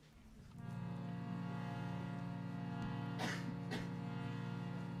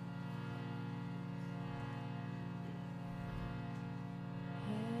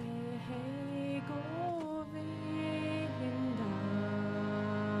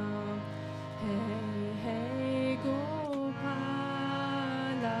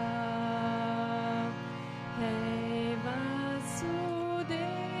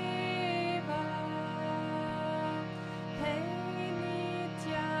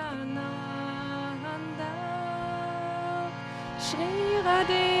Shri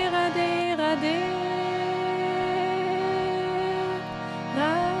Radhe Radhe Radhe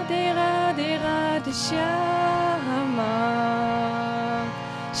Radhe Radhe Radhe Shyama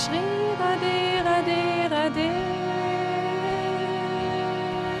Shri Radhe Radhe Radhe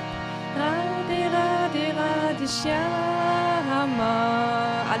Radhe Radhe Radhe Shyama.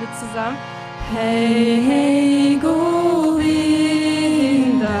 Alle zusammen. Hey, hey, Govinda.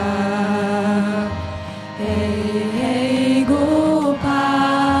 Hey, hey, Gopala.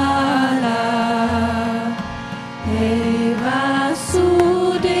 Hey, Vasudeva.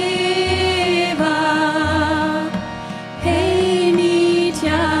 Hey,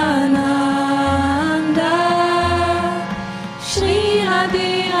 Nityananda. Shri Radhe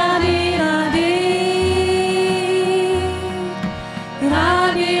Radhe Radhe.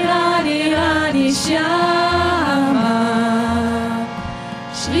 Radhe Radhe Radhe Shyama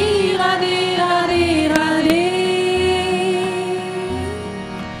Shri Radhe Radhe Radhe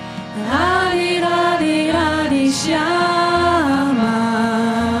Radhe Radhe Radhe Shyama.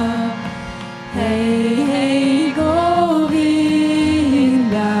 Hey, hey, Govinda.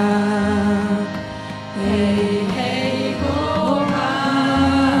 Hey, hey, Gopala.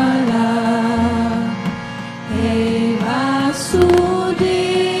 Hey, Vasudeva.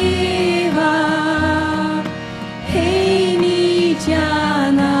 Hey, Nityananda.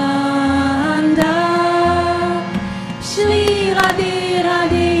 Shri Radhe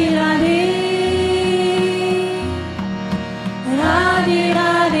Radhe Radhe. Radhe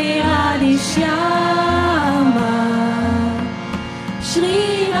Radhe Radhe Shyama Shri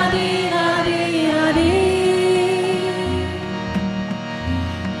Radhe Radhe Radhe.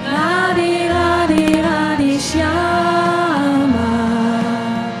 Radhe Radhe Radhe Shyama.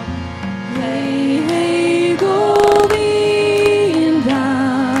 Hey, hey, Govinda.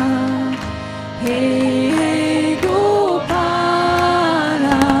 Hey, hey, Gopala.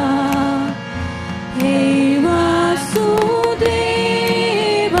 Hey, Vasudeva.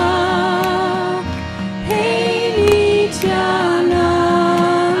 Hey, Nityananda.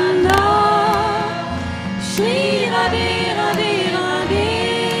 Shri Radhe Radhe Radhe.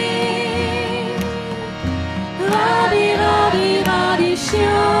 Radhe Radhe Radhe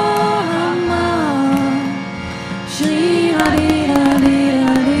Shyama Shri Radhe Radhe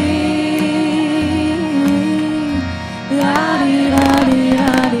Radhe. Radhe Radhe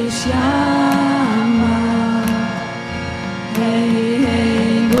Radhe Shyama. Hey, hey,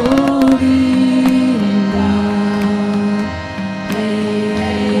 Govinda. Hey,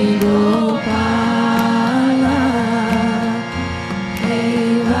 hey, Gopala. Hey,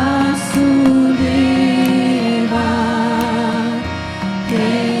 Vasudeva.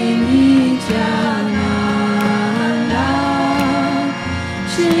 Hey, Nityananda.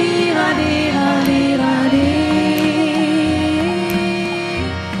 Shri Radhe Radhe Radhe.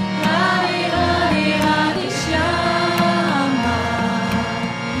 Radhe Radhe Radhe Shyama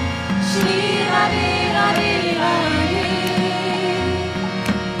Shri Radhe Radhe Radhe.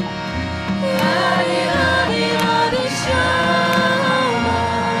 Radhe Radhe Radhe Shyama.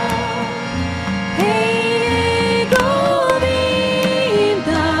 Hey, hey, Govinda.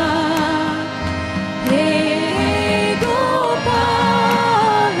 Hey, hey, Gopala.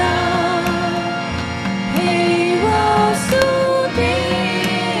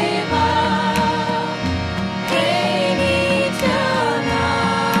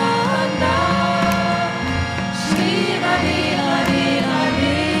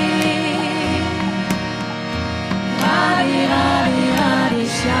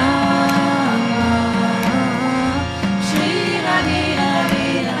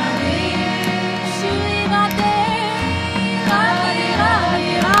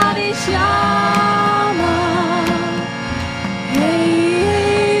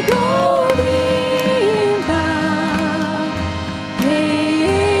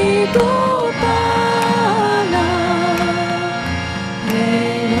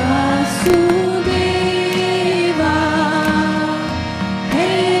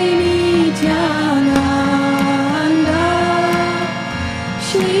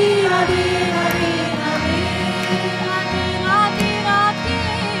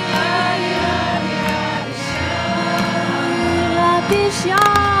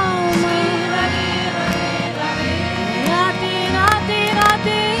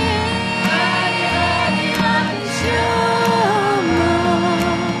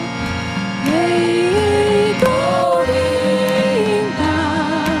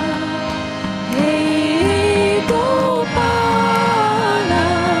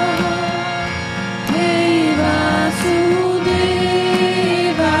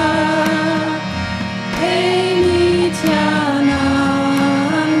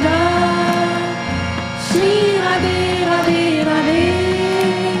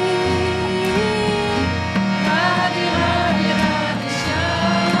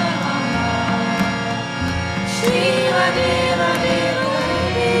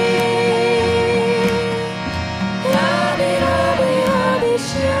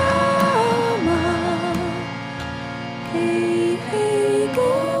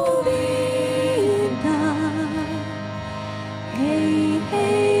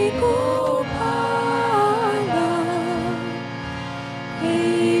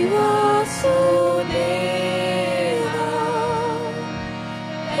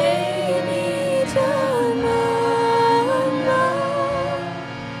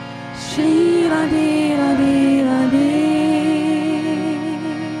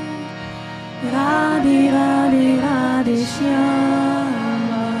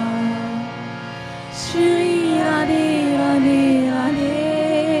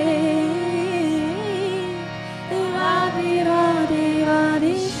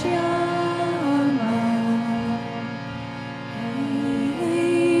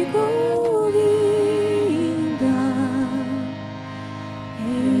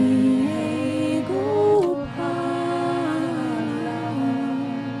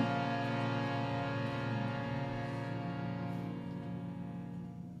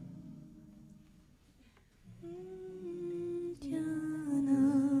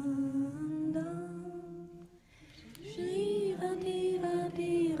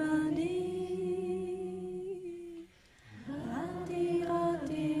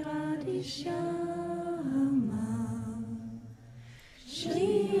 Shama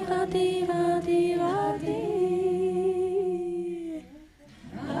Shri Radhe Radhe Radhe